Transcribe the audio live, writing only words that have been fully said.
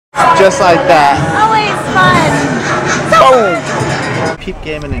Just like that. Always fun. Boom! Peep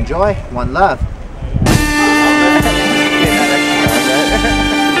game and enjoy. One love.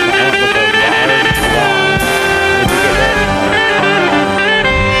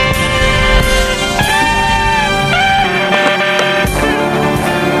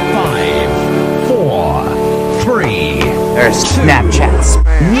 There's Snapchats.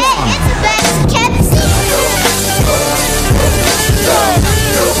 Hey, it's the best kept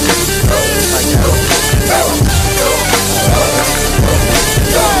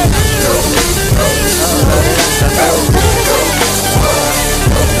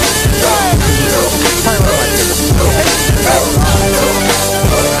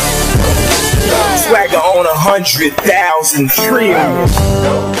Swagger on 100,000 trillion.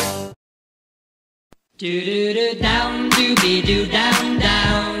 Do do do down, doobie do down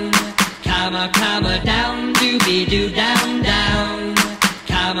down, comma down, doobie do down down,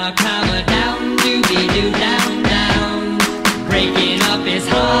 comma down, doobie do down down. Breaking up is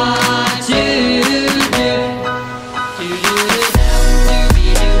hard to do. Do do do down,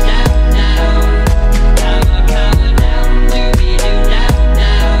 doobie do down down, comma down, doobie do down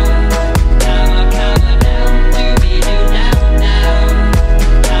down, comma down, doobie do down down,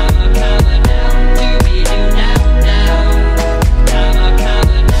 comma down, doobie do down down, comma down,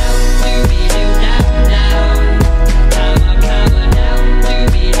 doobie do down down, comma down,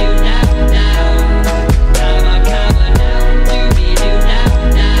 doobie do down down, comma down, doobie do down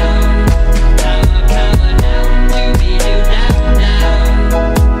down, comma down, doobie do down down,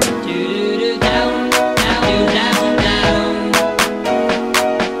 do do do down, down do down down,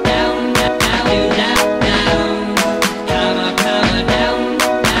 down do down down, comma down, down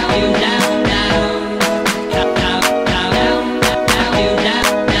do down down, down do down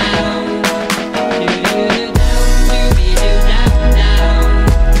down, do do do down, doobie do down down,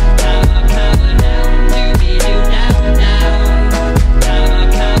 comma down, doobie do down down,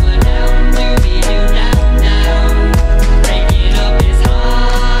 comma down, doobie do down down. Breaking up is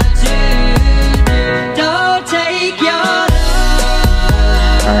hard to do. Don't take your love.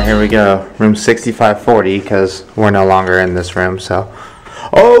 Alright, here we go. Room 6540, because we're no longer in this room, so.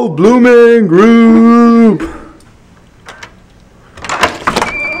 Oh, Blooming Group!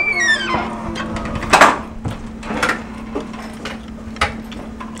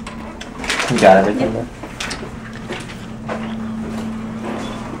 You got everything there?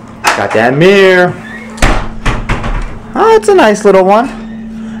 Got that mirror. Oh, it's a nice little one.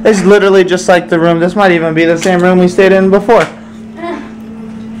 It's literally just like the room. This might even be the same room we stayed in before.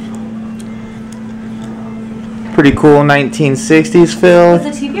 Pretty cool 1960s feel. Was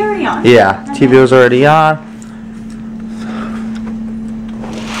the TV already on? Yeah, TV was already on.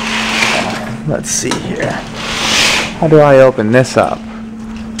 Let's see here. How do I open this up?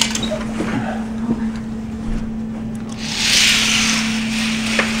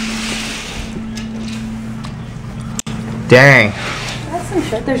 Dang. That's some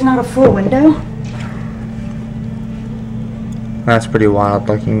shit. There's not a full window. That's pretty wild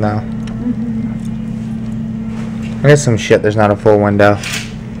looking though. There's some shit, there's not a full window.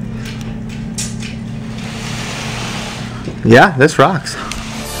 Yeah, this rocks.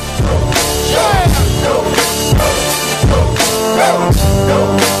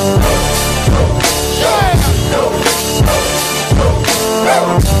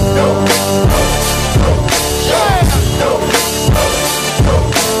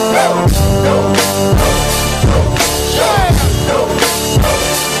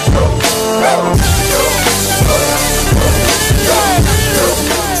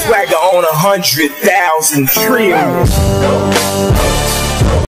 Swagger on 100,000 trillion.